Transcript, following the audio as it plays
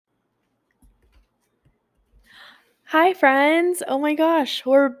Hi, friends. Oh my gosh,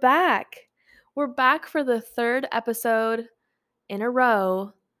 we're back. We're back for the third episode in a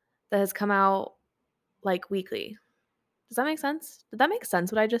row that has come out like weekly. Does that make sense? Did that make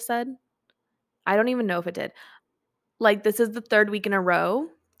sense what I just said? I don't even know if it did. Like, this is the third week in a row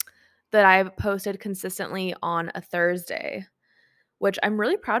that I've posted consistently on a Thursday, which I'm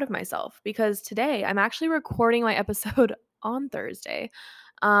really proud of myself because today I'm actually recording my episode on Thursday.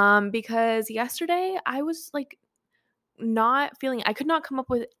 Because yesterday I was like not feeling, I could not come up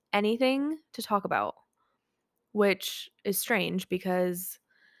with anything to talk about, which is strange because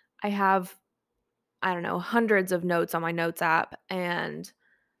I have, I don't know, hundreds of notes on my notes app and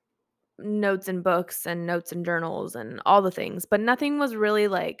notes in books and notes in journals and all the things, but nothing was really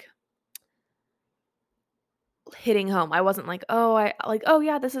like hitting home. I wasn't like, oh, oh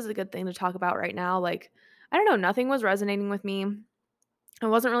yeah, this is a good thing to talk about right now. Like, I don't know, nothing was resonating with me. I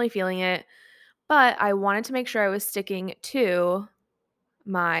wasn't really feeling it, but I wanted to make sure I was sticking to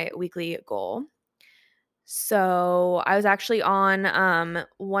my weekly goal. So I was actually on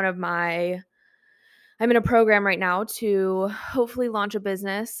one of my I'm in a program right now to hopefully launch a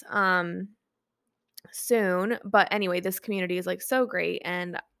business soon. But anyway, this community is like so great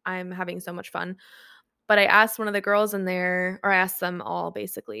and I'm having so much fun. But I asked one of the girls in there, or I asked them all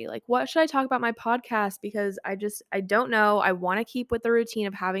basically, like, what should I talk about my podcast? Because I don't know. I want to keep with the routine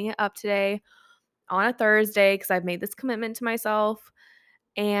of having it up today on a Thursday because I've made this commitment to myself.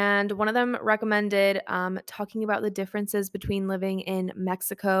 And one of them recommended talking about the differences between living in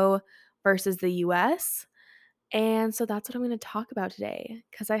Mexico versus the US. And so that's what I'm going to talk about today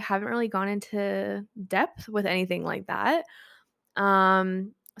because I haven't really gone into depth with anything like that.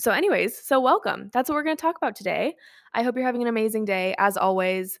 So welcome. That's what we're going to talk about today. I hope you're having an amazing day. As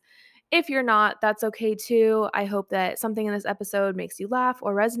always, if you're not, that's okay too. I hope that something in this episode makes you laugh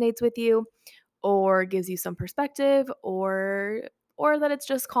or resonates with you or gives you some perspective or that it's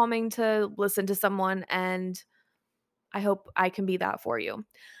just calming to listen to someone, and I hope I can be that for you.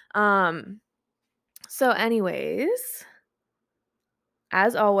 Um so anyways,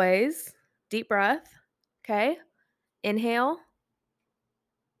 as always, deep breath. Okay? Inhale,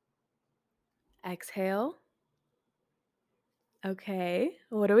 exhale. Okay.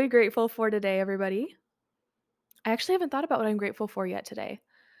 What are we grateful for today, everybody? I actually haven't thought about what I'm grateful for yet today.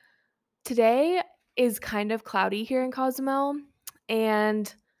 Today is kind of cloudy here in Cozumel,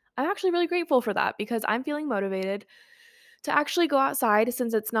 and I'm actually really grateful for that because I'm feeling motivated to actually go outside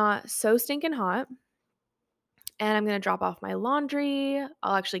since it's not so stinking hot. And I'm going to drop off my laundry.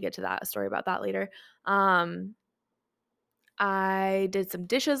 I'll actually get to that story about that later. Um, I did some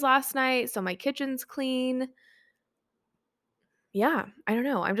dishes last night, so my kitchen's clean. Yeah, I don't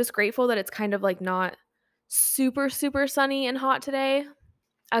know. I'm just grateful that it's kind of like not super, super sunny and hot today,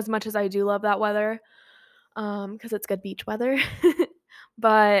 as much as I do love that weather, because it's good beach weather.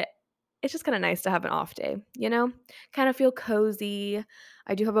 But it's just kind of nice to have an off day, you know? Kind of feel cozy.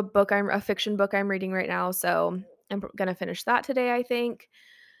 I do have a fiction book I'm reading right now, so I'm gonna finish that today, I think.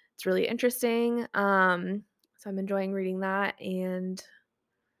 It's really interesting. So I'm enjoying reading that and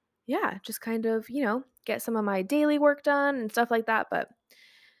yeah, just kind of, get some of my daily work done and stuff like that. But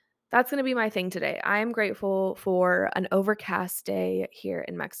that's going to be my thing today. I'm grateful for an overcast day here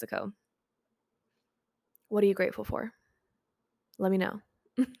in Mexico. What are you grateful for? Let me know.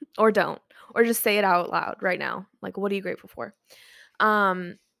 Or don't. Or just say it out loud right now. Like, what are you grateful for?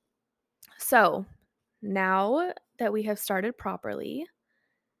 Um, so now that we have started properly,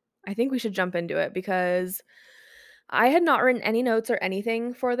 I think we should jump into it because I had not written any notes or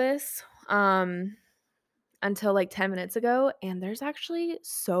anything for this until like 10 minutes ago. And there's actually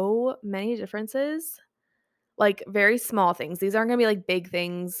so many differences, like very small things. These aren't going to be like big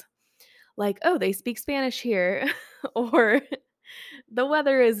things like, oh, they speak Spanish here, or the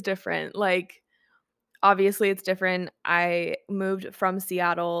weather is different. Like, obviously, it's different. I moved from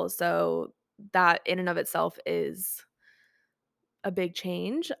Seattle. So that in and of itself is a big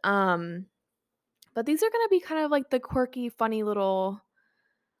change. But these are going to be kind of like the quirky, funny little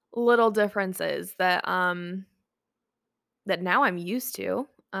differences that now I'm used to,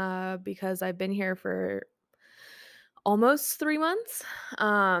 because I've been here for almost 3 months,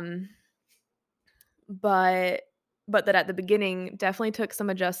 but that at the beginning definitely took some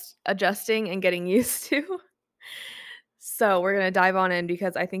adjusting and getting used to. So, we're gonna dive on in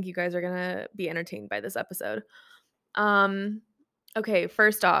because I think you guys are gonna be entertained by this episode. Um, okay,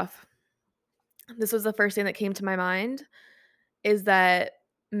 first off, this was the first thing that came to my mind, is that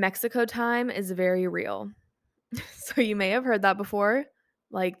Mexico time is very real. So, you may have heard that before,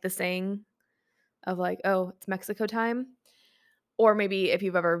 like the saying of like, "Oh, it's Mexico time." or maybe if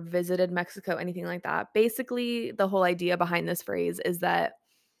you've ever visited Mexico, anything like that. Basically, the whole idea behind this phrase is that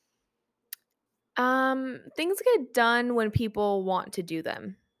things get done when people want to do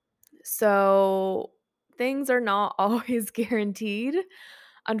them. So things are not always guaranteed,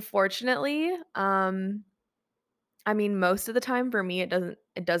 unfortunately. I mean, most of the time for me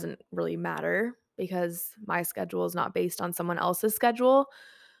it doesn't really matter because my schedule is not based on someone else's schedule,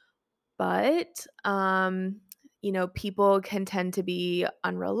 but people can tend to be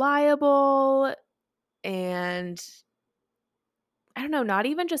unreliable and I don't know, not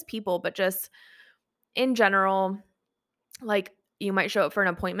even just people, but just in general, like you might show up for an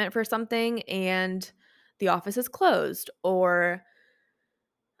appointment for something and the office is closed or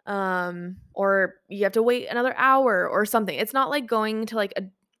you have to wait another hour or something. It's not like going to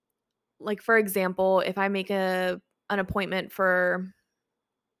like for example, if I make an appointment for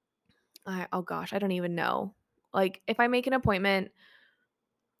oh gosh, I don't even know. Like if I make an appointment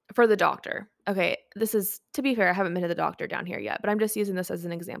for the doctor. Okay, this is to be fair, I haven't been to the doctor down here yet, but I'm just using this as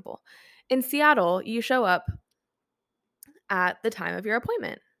an example. In Seattle, you show up at the time of your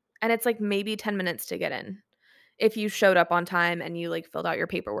appointment, and it's like maybe 10 minutes to get in if you showed up on time and you like filled out your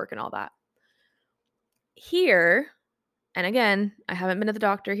paperwork and all that. Here, and again, I haven't been to the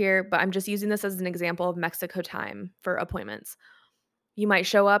doctor here, but I'm just using this as an example of Mexico time for appointments. You might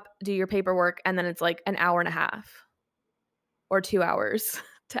show up, do your paperwork, and then it's like an hour and a half or 2 hours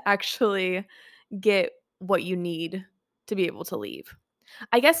to actually get what you need to be able to leave.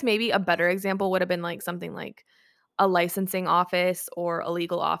 I guess maybe a better example would have been like something like a licensing office or a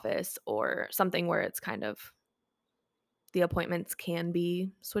legal office or something where it's kind of the appointments can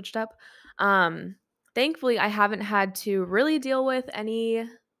be switched up. Um, Thankfully, I haven't had to really deal with anything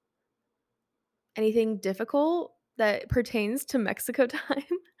difficult that pertains to Mexico time.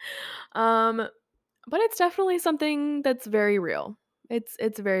 Um, but it's definitely something that's very real.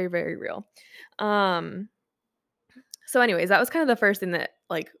 It's very, very real. Um, so anyways, that was kind of the first thing that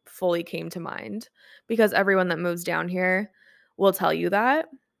like fully came to mind because everyone that moves down here will tell you that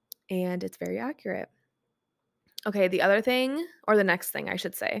and it's very accurate. Okay, the other thing or the next thing I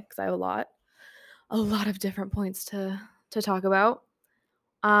should say because I have a lot of different points to talk about.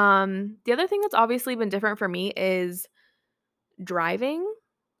 The other thing that's obviously been different for me is driving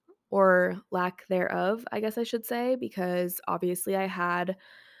or lack thereof, I guess I should say, because obviously I had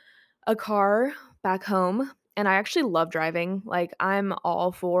a car back home and I actually love driving. Like I'm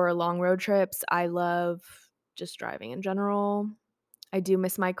all for long road trips. I love just driving in general. I do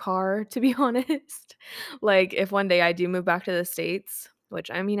miss my car to be honest. Like if one day I do move back to the States, which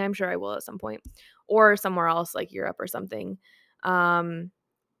I mean I'm sure I will at some point, or somewhere else like Europe or something. Um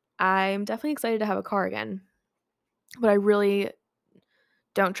I'm definitely excited to have a car again. But I really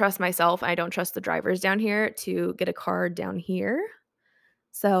don't trust myself. I don't trust the drivers down here to get a car down here.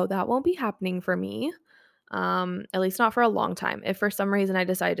 So that won't be happening for me. At least not for a long time. If for some reason I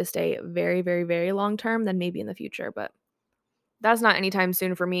decide to stay very, very, very long term, then maybe in the future, but that's not anytime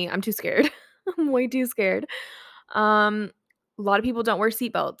soon for me. I'm too scared. I'm way too scared. Um, a lot of people don't wear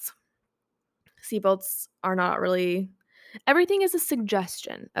seatbelts. Seatbelts are not really everything is a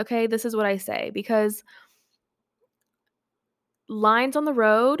suggestion, okay? This is what I say because lines on the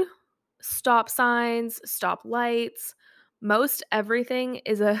road, stop signs, stop lights, most everything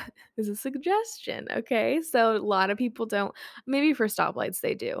is a is a suggestion, okay? So a lot of people don't maybe for stoplights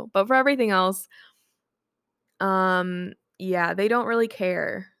they do, but for everything else, yeah, they don't really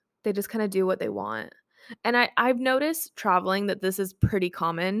care. They just kinda do what they want. And I've noticed traveling that this is pretty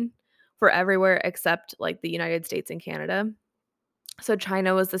common for everywhere except, like, the United States and Canada. So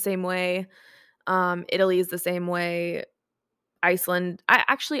China was the same way, Italy is the same way, Iceland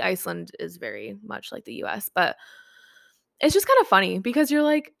is very much like the US, but it's just kinda funny because you're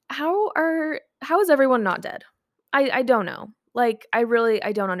like, how is everyone not dead? I don't know. Like, I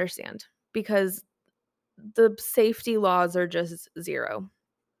don't understand because the safety laws are just 0.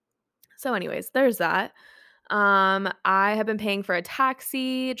 So anyways, there's that. I have been paying for a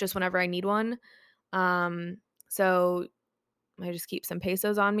taxi just whenever I need one. Um, so I just keep some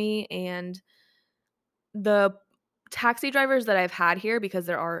pesos on me and the taxi drivers that I've had here because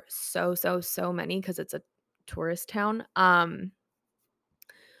there are so, so, so many because it's a tourist town,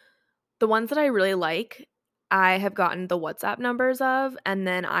 the ones that I really like, I have gotten the WhatsApp numbers of, and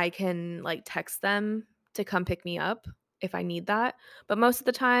then I can, like, text them to come pick me up if I need that, but most of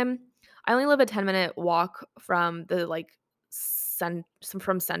the time, I only live a 10-minute walk from the, like,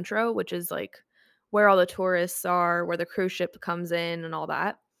 from Centro, which is, like, where all the tourists are, where the cruise ship comes in and all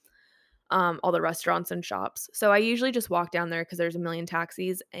the restaurants and shops, so I usually just walk down there because there's a million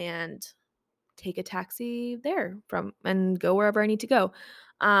taxis, and take a taxi there from and go wherever I need to go.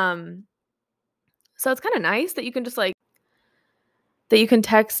 Um, so it's kind of nice that you can just like that you can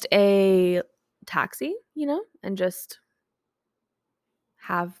text a taxi, and just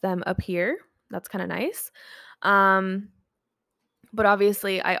have them appear. That's kind of nice. Um, but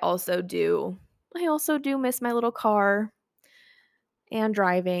obviously I also do miss my little car and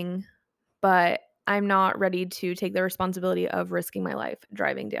driving, but I'm not ready to take the responsibility of risking my life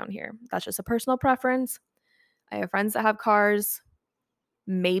driving down here. That's just a personal preference. I have friends that have cars,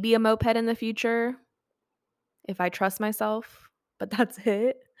 maybe a moped in the future if I trust myself, but that's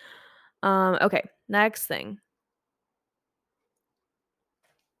it. Okay, next thing.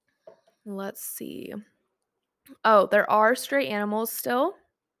 Let's see. Oh, there are stray animals still.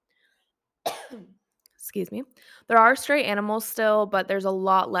 Excuse me. There are stray animals still, but there's a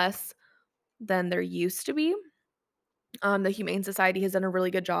lot less than there used to be. The Humane Society has done a really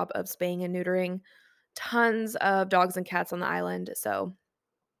good job of spaying and neutering tons of dogs and cats on the island. So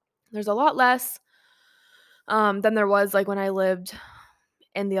there's a lot less than there was like when I lived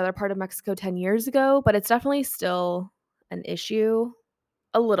in the other part of Mexico 10 years ago, but it's definitely still an issue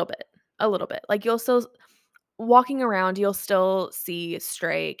a little bit. A little bit. Like you'll still walking around, you'll still see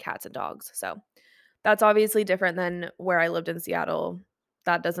stray cats and dogs. So that's obviously different than where I lived in Seattle.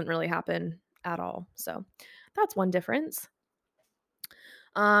 That doesn't really happen at all. So that's one difference.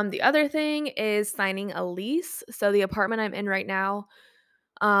 The other thing is signing a lease. So the apartment I'm in right now,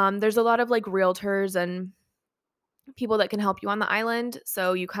 there's a lot of like realtors and people that can help you on the island.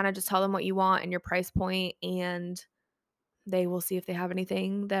 So you kind of just tell them what you want and your price point, and they will see if they have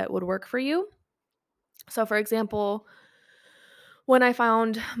anything that would work for you. So, for example, when I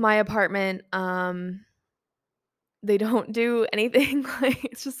found my apartment, they don't do anything like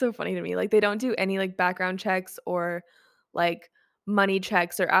it's just so funny to me. Like they don't do any like background checks or like money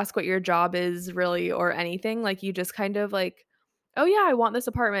checks or ask what your job is really or anything. Like you just kind of like, "Oh yeah, I want this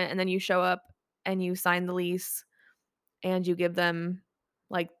apartment." And then you show up and you sign the lease and you give them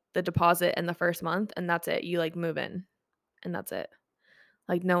like the deposit in the first month and that's it. You like move in and that's it.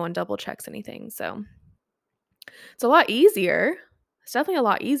 Like no one double checks anything. So, it's a lot easier. It's definitely a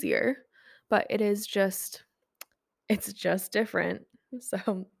lot easier, but it's just different.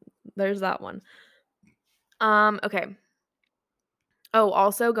 So, there's that one. Okay. Oh,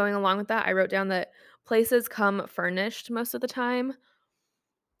 also going along with that, I wrote down that places come furnished most of the time.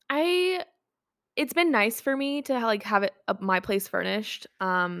 I It's been nice for me to like have it my place furnished,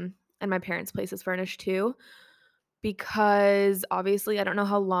 and my parents' place is furnished too, because obviously I don't know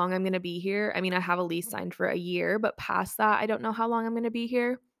how long I'm gonna be here. I mean, I have a lease signed for a year, but past that, I don't know how long I'm gonna be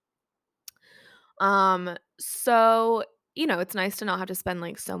here. So, it's nice to not have to spend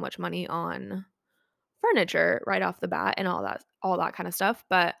like so much money on furniture right off the bat and all that kind of stuff,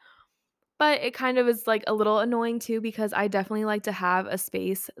 but it kind of is like a little annoying too because I definitely like to have a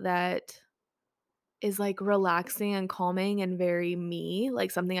space that is like relaxing and calming and very me,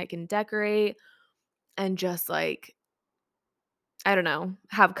 like something I can decorate and just like I don't know,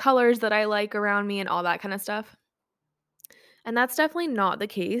 have colors that I like around me and all that kind of stuff. And that's definitely not the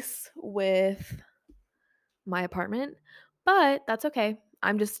case with my apartment, but that's okay.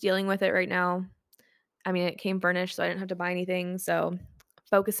 I'm just dealing with it right now. I mean, it came furnished, so I didn't have to buy anything. So,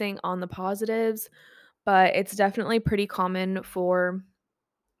 focusing on the positives, but it's definitely pretty common for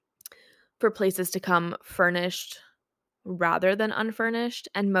places to come furnished rather than unfurnished,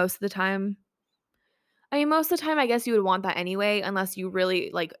 and most of the time I guess you would want that anyway unless you really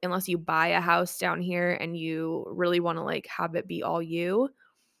like unless you buy a house down here and you really want to like have it be all you.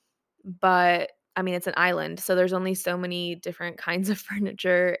 But I mean, it's an island, so there's only so many different kinds of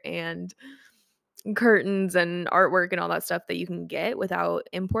furniture and curtains and artwork and all that stuff that you can get without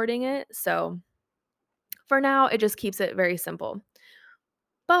importing it. So for now, it just keeps it very simple.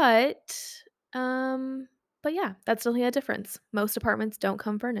 But um but yeah, that's definitely a difference. Most apartments don't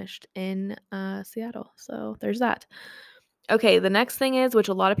come furnished in Seattle. So there's that. Okay, the next thing is, which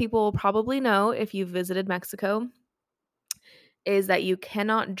a lot of people will probably know if you've visited Mexico, is that you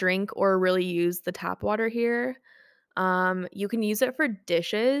cannot drink or really use the tap water here. You can use it for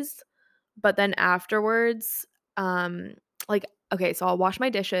dishes, but then afterwards, um, like, okay, so I'll wash my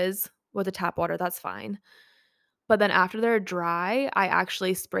dishes with the tap water, that's fine. But then after they're dry, I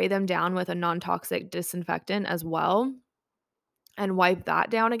actually spray them down with a non-toxic disinfectant as well and wipe that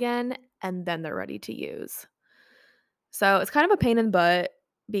down again, and then they're ready to use. So it's kind of a pain in the butt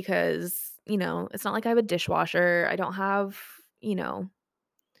because, it's not like I have a dishwasher. You know,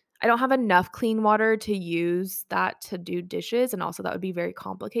 I don't have enough clean water to use that to do dishes, and also that would be very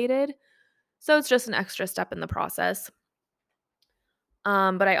complicated. So it's just an extra step in the process.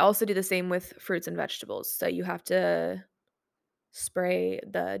 But I also do the same with fruits and vegetables. So you have to spray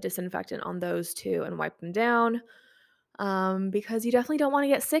the disinfectant on those too and wipe them down, because you definitely don't want to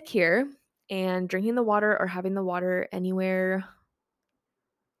get sick here. And drinking the water or having the water anywhere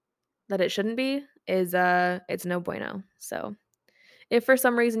that it shouldn't be is it's no bueno. So if for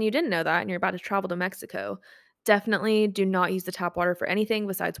some reason you didn't know that and you're about to travel to Mexico, definitely do not use the tap water for anything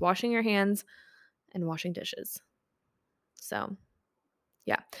besides washing your hands and washing dishes. So,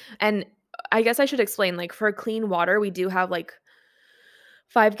 yeah. And I guess I should explain, like, for clean water, we do have, like,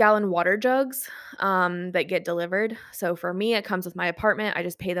 5-gallon water jugs, that get delivered. So for me, it comes with my apartment. I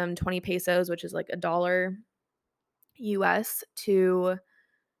just pay them 20 pesos, which is like a dollar US, to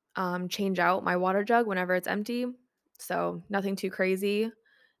change out my water jug whenever it's empty. So nothing too crazy.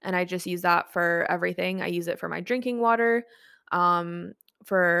 And I just use that for everything. I use it for my drinking water, um,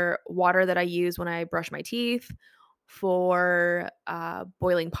 for water that I use when I brush my teeth, for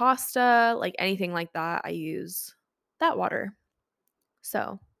boiling pasta, like anything like that. I use that water.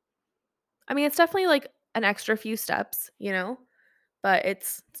 So, I mean, it's definitely like an extra few steps, but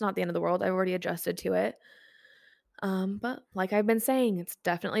it's not the end of the world. I've already adjusted to it. But like I've been saying, it's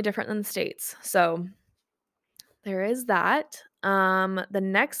definitely different than the States. So there is that. The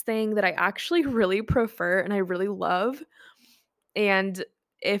next thing that I actually really prefer and I really love, and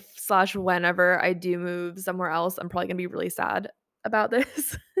if slash whenever I do move somewhere else, I'm probably gonna be really sad about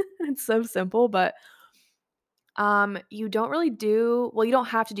this. It's so simple, but you don't really you don't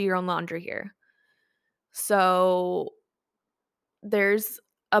have to do your own laundry here. So there's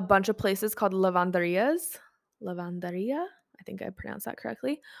a bunch of places called lavanderias. Lavanderia? I think I pronounced that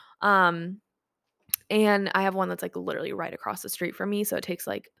correctly. Um, and I have one that's, like, literally right across the street from me, so it takes,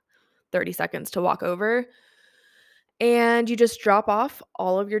 like, 30 seconds to walk over. And you just drop off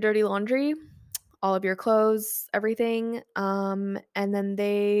all of your dirty laundry, all of your clothes, everything, and then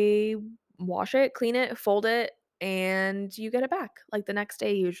they wash it, clean it, fold it, and you get it back, like, the next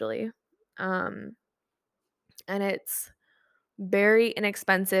day usually. Um, and it's very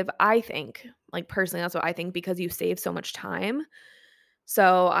inexpensive, I think. Like, personally, that's what I think because you save so much time.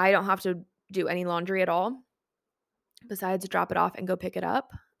 So, I don't have to do any laundry at all besides drop it off and go pick it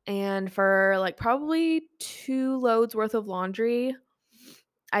up. And for, like, probably 2 loads worth of laundry,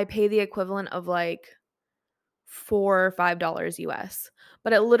 I pay the equivalent of, like, 4 or $5 US.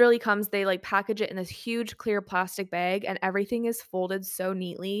 But it literally comes they, like, package it in this huge clear plastic bag, and everything is folded so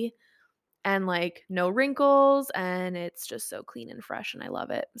neatly and, like, no wrinkles, and it's just so clean and fresh, and I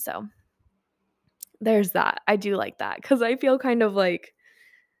love it. So there's that. I do like that because I feel kind of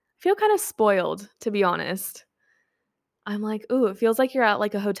spoiled, to be honest. I'm like, "Ooh, it feels like you're at,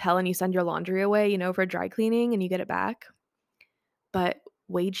 like, a hotel and you send your laundry away, for dry cleaning and you get it back, but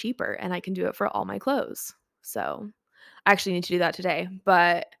way cheaper, and I can do it for all my clothes." So, I actually need to do that today,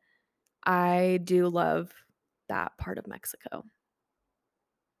 but I do love that part of Mexico.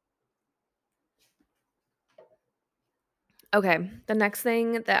 Okay, the next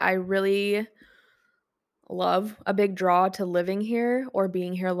thing that I really love, a big draw to living here or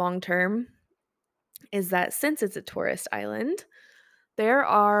being here long term, is that since it's a tourist island, there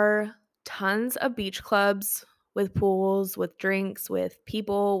are tons of beach clubs with pools, with drinks, with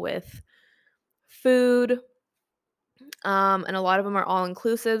people, with food, and a lot of them are all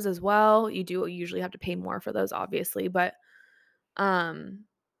inclusives as well. You do usually have to pay more for those, obviously, but um,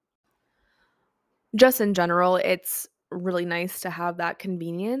 just in general, it's really nice to have that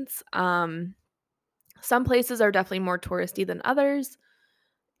convenience. Some places are definitely more touristy than others.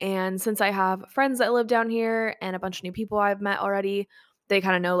 And since I have friends that live down here and a bunch of new people I've met already, they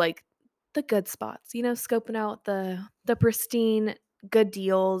kind of know like the good spots, scoping out the pristine good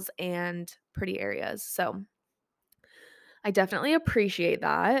deals and pretty areas. So, I definitely appreciate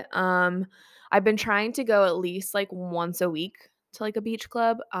that. I've been trying to go at least like once a week to like a beach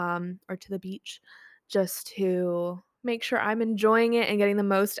club or to the beach just to make sure I'm enjoying it and getting the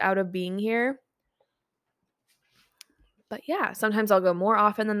most out of being here. But yeah, sometimes I'll go more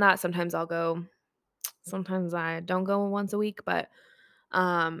often than that. Sometimes I don't go once a week, but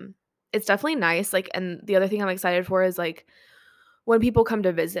um it's definitely nice. Like, and the other thing I'm excited for is like when people come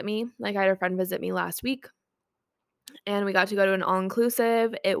to visit me. Like, I had a friend visit me last week and we got to go to an all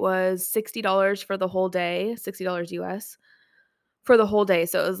inclusive. It was $60 for the whole day, $60 US for the whole day.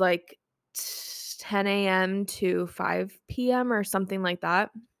 So it was like 10 a.m. to 5 p.m. or something like that,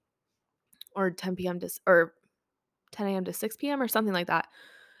 or 10 p.m. to or 10 a.m. to 6 p.m. or something like that.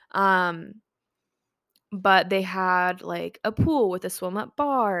 Um, but they had like a pool with a swim up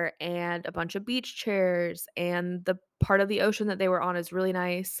bar and a bunch of beach chairs, and the part of the ocean that they were on is really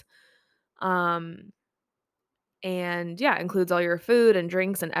nice. Um, And yeah, includes all your food and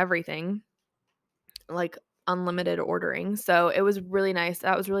drinks and everything, like unlimited ordering. So it was really nice.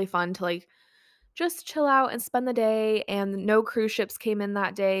 That was really fun to like just chill out and spend the day. And no cruise ships came in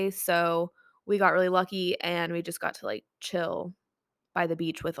that day. So we got really lucky and we just got to like chill by the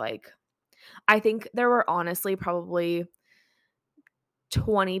beach with like, I think there were honestly probably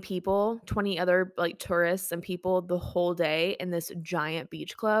 20 people, 20 other like tourists and people the whole day in this giant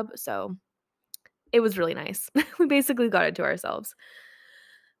beach club. So it was really nice. We basically got it to ourselves.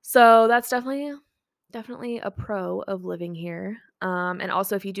 So that's definitely a pro of living here. And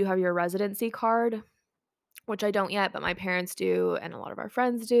also if you do have your residency card, which I don't yet, but my parents do and a lot of our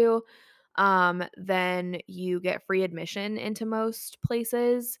friends do, then you get free admission into most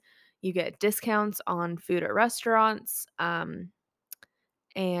places. You get discounts on food at restaurants. And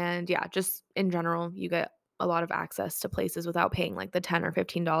yeah, just in general, you get a lot of access to places without paying like the $10 or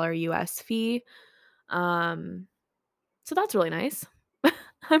 $15 US fee. Um, so that's really nice.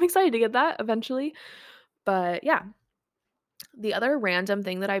 I'm excited to get that eventually. But yeah, the other random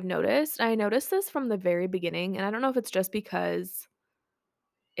thing that I noticed this from the very beginning, and I don't know if it's just because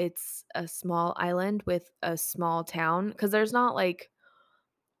it's a small island with a small town, because there's not like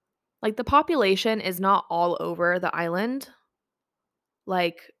the population is not all over the island.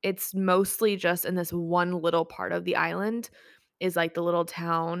 Like it's mostly just in this one little part of the island is like the little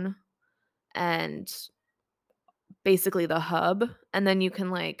town and basically the hub. And then you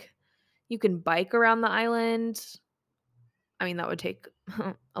can bike around the island. I mean, that would take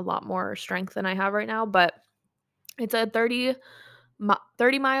a lot more strength than I have right now, but it's a 30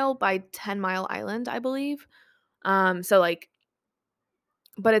 mile by 10-mile island, I believe. So like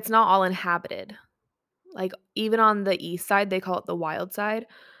but it's not all inhabited. Like even on the east side, they call it the wild side.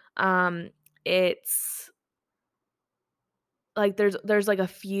 Um it's like there's like a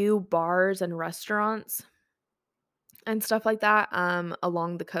few bars and restaurants and stuff like that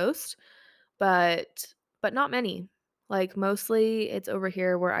along the coast, but not many. Like mostly it's over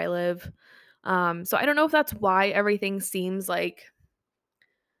here where I live. So I don't know if that's why everything seems like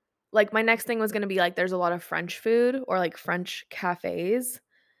my next thing was going to be like there's a lot of French food or like French cafes.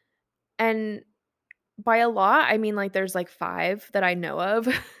 And by a lot, I mean like there's like 5 that I know of.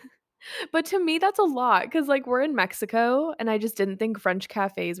 But to me that's a lot cuz like we're in Mexico and I just didn't think French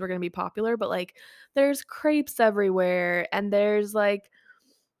cafes were going to be popular, but like there's crepes everywhere and there's like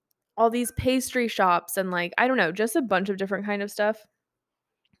all these pastry shops and like I don't know, just a bunch of different kind of stuff.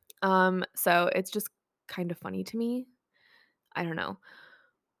 So it's just kind of funny to me. I don't know.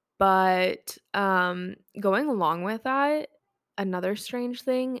 But going along with that, another strange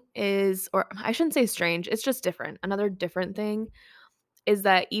thing is or I shouldn't say strange, it's just different. Another different thing is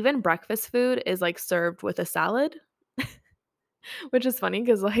that even breakfast food is like served with a salad, which is funny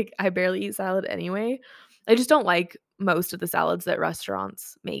cuz like I barely eat salad anyway. I just don't like most of the salads that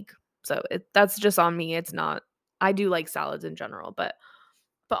restaurants make. So that's just on me. It's not I do like salads in general, but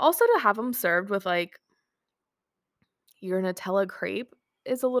also to have them served with like your Nutella crepe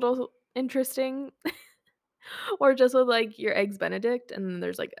is a little interesting or just with like your eggs benedict and then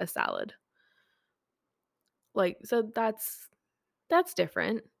there's like a salad. Like so that's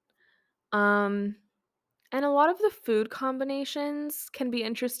different. Um and a lot of the food combinations can be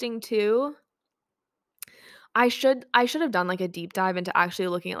interesting too. I should have done like a deep dive into actually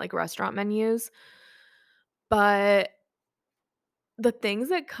looking at like restaurant menus, but the things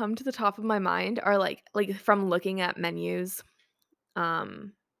that come to the top of my mind are like from looking at menus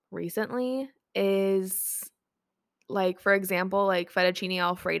um recently is like for example like fettuccine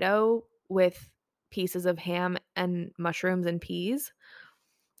alfredo with pieces of ham and mushrooms and peas.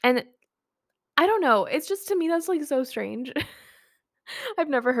 And I don't know, it's just to me that's like so strange. I've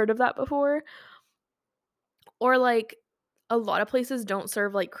never heard of that before. Or like a lot of places don't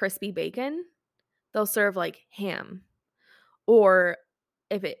serve like crispy bacon. They'll serve like ham. Or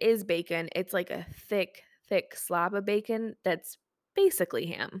if it is bacon, it's like a thick slab of bacon that's basically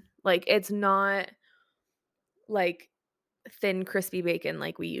ham. Like it's not like thin crispy bacon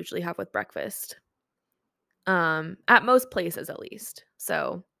like we usually have with breakfast. At most places at least.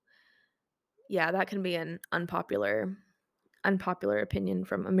 So, yeah, that can be an unpopular opinion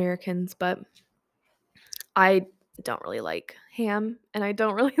from Americans, but I don't really like ham and I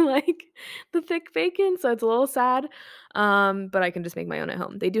don't really like the thick bacon, so it's a little sad. But I can just make my own at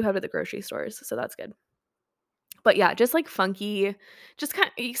home. They do have it at the grocery stores, so that's good. But yeah, just like funky, just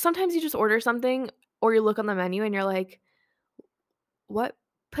kind sometimes you just order something or you look on the menu and you're like, what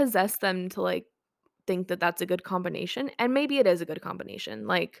possessed them to like think that that's a good combination? And maybe it is a good combination,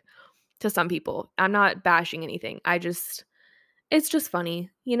 like to some people. I'm not bashing anything. It's just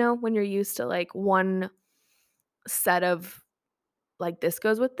funny, when you're used to like set of like this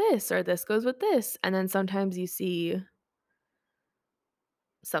goes with this or this goes with this, and then sometimes you see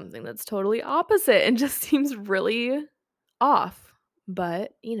something that's totally opposite and just seems really off.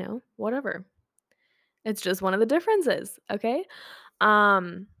 But, whatever. It's just one of the differences, okay?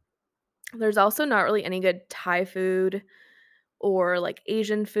 Um, there's also not really any good Thai food or like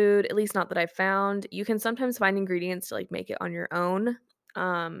Asian food, at least not that I've found. You can sometimes find ingredients to like make it on your own,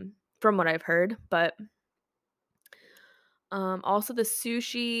 from what I've heard, but also the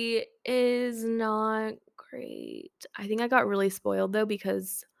sushi is not great. I think I got really spoiled though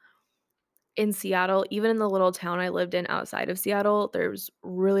because in Seattle, even in the little town I lived in outside of Seattle, there's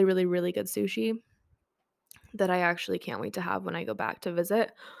really, really, really good sushi that I actually can't wait to have when I go back to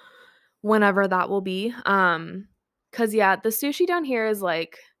visit, whenever that will be. Cause yeah, the sushi down here is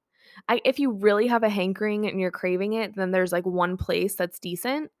like if you really have a hankering and you're craving it, then there's like one place that's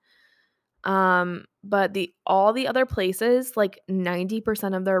decent. But the all the other places, like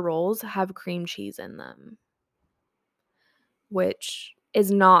 90% of their rolls have cream cheese in them, which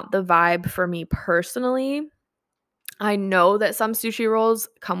is not the vibe for me personally. I know that some sushi rolls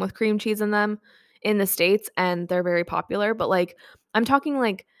come with cream cheese in them in the States and they're very popular, but like I'm talking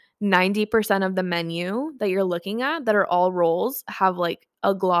like 90% of the menu that you're looking at that are all rolls have like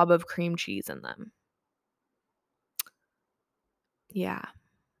a glob of cream cheese in them. Yeah.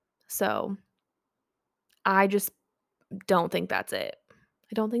 So I just don't think that's it.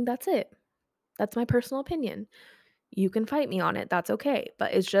 I don't think that's it. That's my personal opinion. You can fight me on it. That's okay.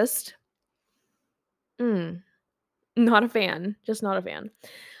 But it's just, mm, not a fan. Just not a fan.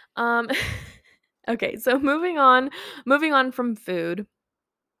 Um, okay. So moving on from food.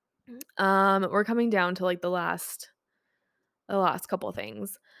 We're coming down to like the last couple of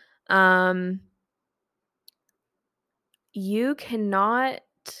things. Um, you cannot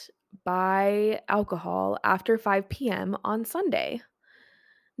buy alcohol after 5 p.m. on Sunday,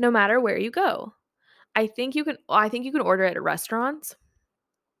 no matter where you go. I think you can order it at restaurants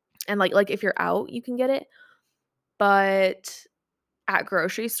and like if you're out, you can get it, but at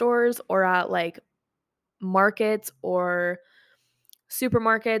grocery stores or at like markets or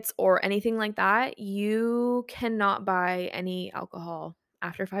supermarkets or anything like that, you cannot buy any alcohol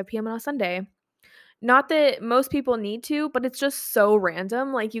after 5 p.m. on a Sunday. Not that most people need to, but it's just so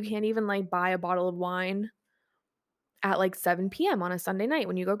random. Like you can't even like buy a bottle of wine at like 7 p.m. on a Sunday night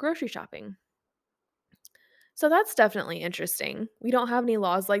when you go grocery shopping. So that's definitely interesting. We don't have any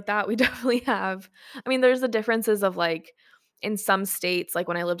laws like that. We definitely have I mean, there's the differences of, like, in some states, like,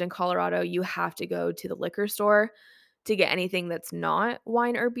 when I lived in Colorado, you have to go to the liquor store to get anything that's not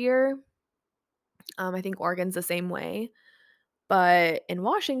wine or beer. I think Oregon's the same way, but in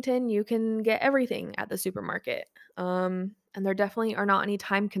Washington, you can get everything at the supermarket, and there definitely are not any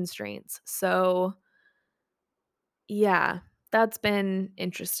time constraints. So, yeah, that's been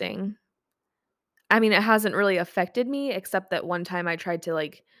interesting. I mean, it hasn't really affected me except that one time I tried to,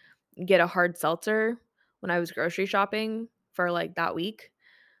 like, get a hard seltzer when I was grocery shopping for, like, that week,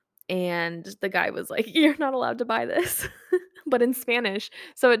 and the guy was like, "You're not allowed to buy this," but in Spanish,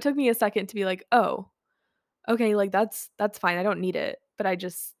 so it took me a second to be like, "Oh, okay, like, that's fine, I don't need it," but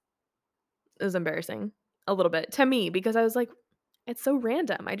it was embarrassing a little bit to me because I was like, "It's so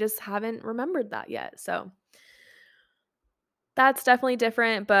random, I just haven't remembered that yet," so that's definitely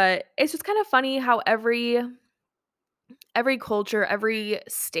different, but it's just kind of funny how every culture, every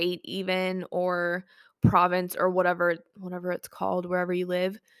state even or province or whatever it's called wherever you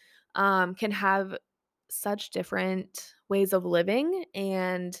live, can have such different ways of living,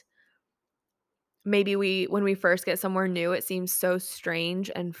 and maybe when we first get somewhere new, it seems so strange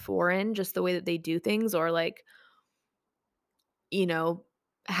and foreign just the way that they do things or like, you know,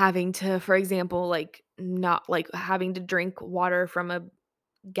 having to, for example, like not like having to drink water from a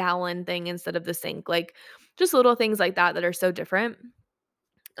gallon thing instead of the sink, like just little things like that that are so different.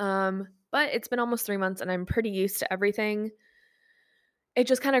 But it's been almost 3 months and I'm pretty used to everything. It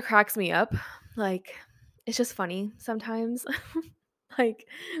just kinda cracks me up, like, it's just funny sometimes, like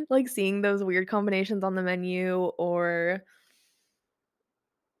like seeing those weird combinations on the menu or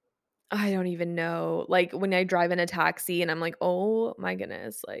I don't even know, like, when I drive in a taxi and I'm like, "Oh my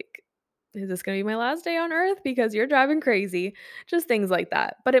goodness, like, is this gonna be my last day on earth because you're driving crazy?" Just things like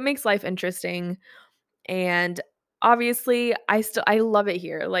that, but it makes life interesting, and obviously, I love it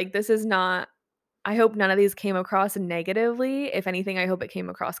here, like, this is not I hope none of these came across negatively. If anything, I hope it came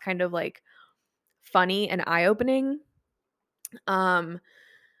across kind of, like, funny and eye-opening, um,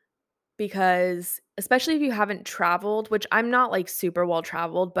 because especially if you haven't traveled, which I'm not, like, super well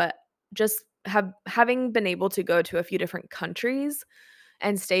traveled, but just having been able to go to a few different countries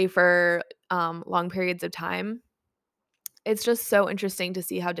and stay for, long periods of time, it's just so interesting to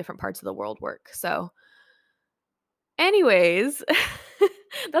see how different parts of the world work. So, anyways,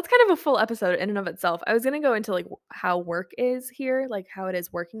 that's kind of a full episode in and of itself. I was gonna go into, like, how work is here, like, how it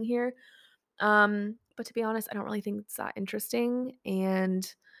is working here. But to be honest, I don't really think it's that interesting,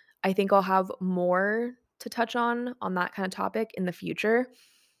 and I think I'll have more to touch on that kinda topic in the future.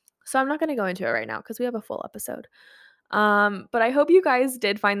 So I'm not gonna go into it right now because we have a full episode. But I hope you guys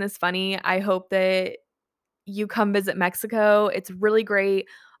did find this funny. I hope that you come visit Mexico. It's really great.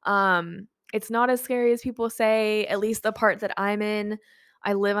 It's not as scary as people say, at least the part that I'm in.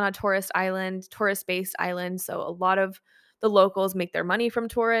 I live on a tourist-based island, so a lot of the locals make their money from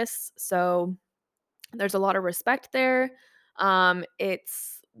tourists. So there's a lot of respect there.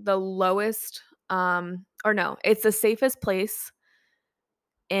 It's the lowest or no, it's the safest place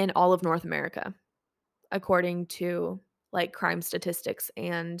in all of North America according to like crime statistics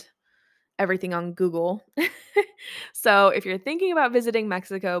and everything on Google. So if you're thinking about visiting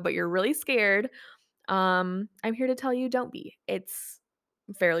Mexico, but you're really scared, I'm here to tell you don't be. It's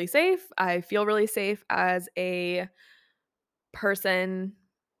fairly safe. I feel really safe as a person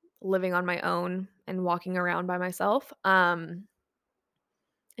living on my own and walking around by myself. And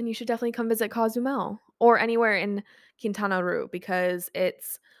you should definitely come visit Cozumel or anywhere in Quintana Roo because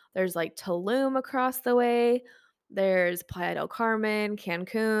there's like Tulum across the way, there's Playa del Carmen,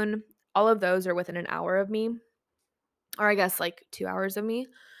 Cancun. All of those are within an hour of me, or I guess like 2 hours of me.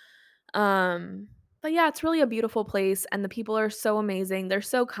 Um, but yeah, it's really a beautiful place and the people are so amazing. They're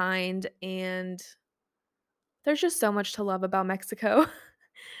so kind and there's just so much to love about Mexico.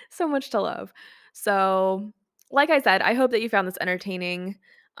 So much to love. So, like I said, I hope that you found this entertaining.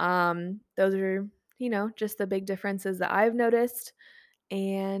 Those are, just the big differences that I've noticed.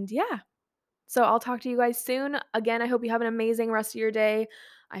 And yeah, so I'll talk to you guys soon. Again, I hope you have an amazing rest of your day.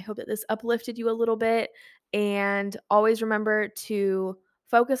 I hope that this uplifted you a little bit. And always remember to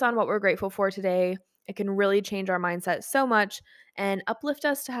focus on what we're grateful for today. It can really change our mindset so much and uplift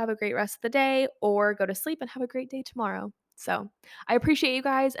us to have a great rest of the day or go to sleep and have a great day tomorrow. So I appreciate you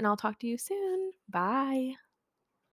guys, and I'll talk to you soon. Bye.